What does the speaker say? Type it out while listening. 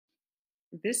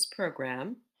This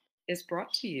program is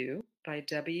brought to you by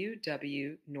W.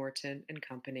 W. Norton and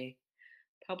Company,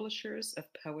 publishers of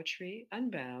Poetry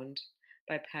Unbound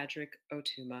by Padraig Ó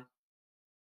Tuama.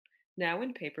 Now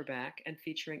in paperback and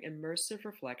featuring immersive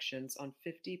reflections on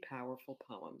 50 powerful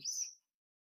poems.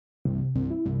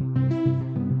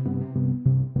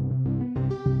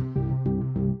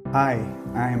 Hi,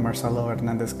 I'm Marcelo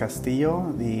Hernandez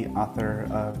Castillo, the author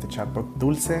of the chapbook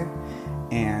Dulce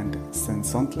and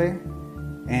Sensontle,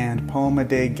 and Poem a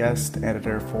Day guest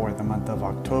editor for the month of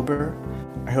October.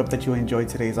 I hope that you enjoyed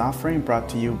today's offering brought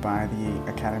to you by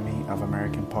the Academy of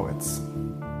American Poets.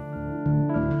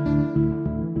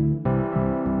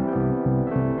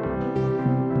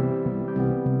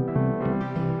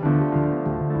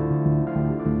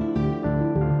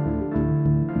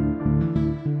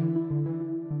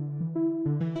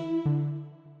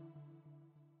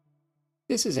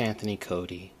 This is Anthony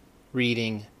Cody,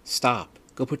 reading Stop,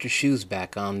 Go Put Your Shoes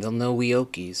Back On, They'll Know We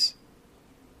Okies.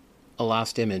 A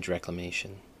Lost Image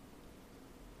Reclamation.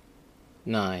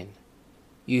 9.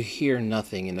 You hear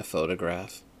nothing in a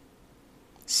photograph.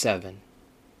 7.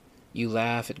 You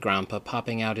laugh at Grandpa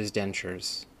popping out his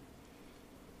dentures.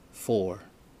 4.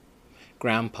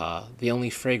 Grandpa, the only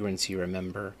fragrance you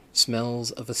remember,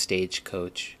 smells of a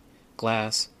stagecoach,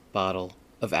 glass bottle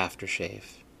of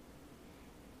aftershave.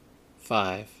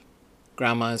 5.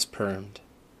 Grandma is permed.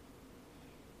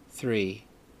 3.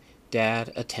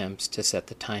 Dad attempts to set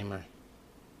the timer.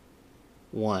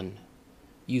 1.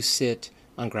 You sit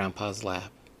on Grandpa's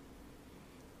lap.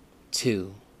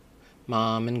 2.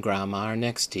 Mom and Grandma are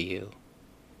next to you.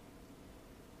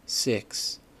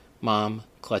 6. Mom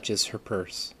clutches her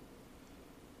purse.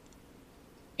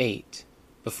 8.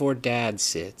 Before Dad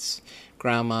sits,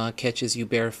 Grandma catches you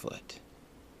barefoot.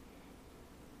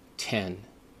 10.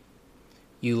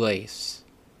 You lace,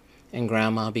 and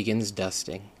Grandma begins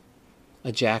dusting.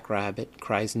 A jackrabbit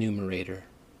cries numerator,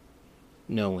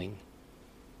 knowing.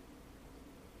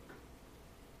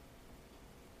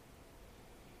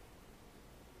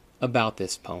 About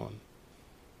this poem.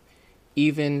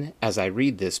 Even as I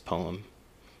read this poem,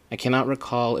 I cannot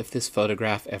recall if this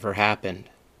photograph ever happened,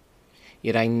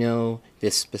 yet I know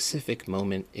this specific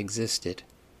moment existed.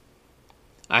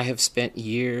 I have spent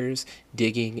years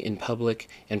digging in public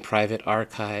and private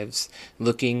archives,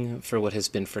 looking for what has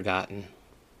been forgotten.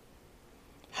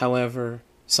 However,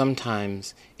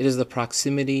 sometimes it is the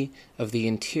proximity of the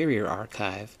interior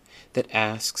archive that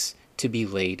asks to be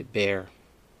laid bare.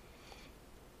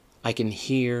 I can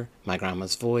hear my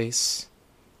grandma's voice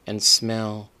and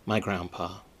smell my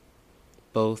grandpa,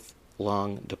 both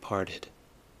long departed.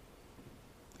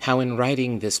 How in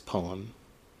writing this poem,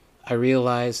 I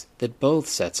realize that both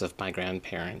sets of my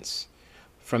grandparents,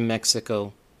 from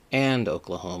Mexico and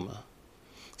Oklahoma,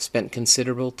 spent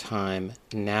considerable time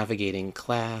navigating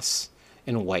class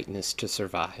and whiteness to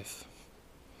survive.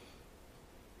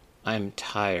 I'm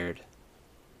tired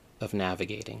of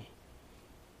navigating.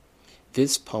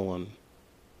 This poem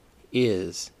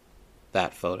is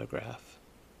that photograph.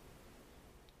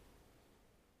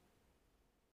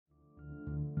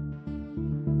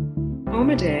 Poem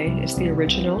a Day is the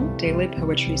original daily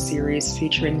poetry series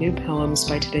featuring new poems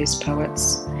by today's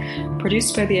poets.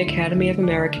 Produced by the Academy of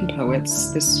American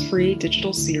Poets, this free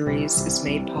digital series is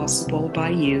made possible by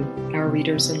you, our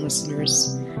readers and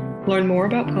listeners. Learn more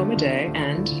about Poem a Day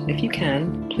and, if you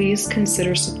can, please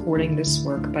consider supporting this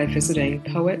work by visiting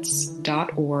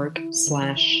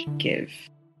poets.org/give.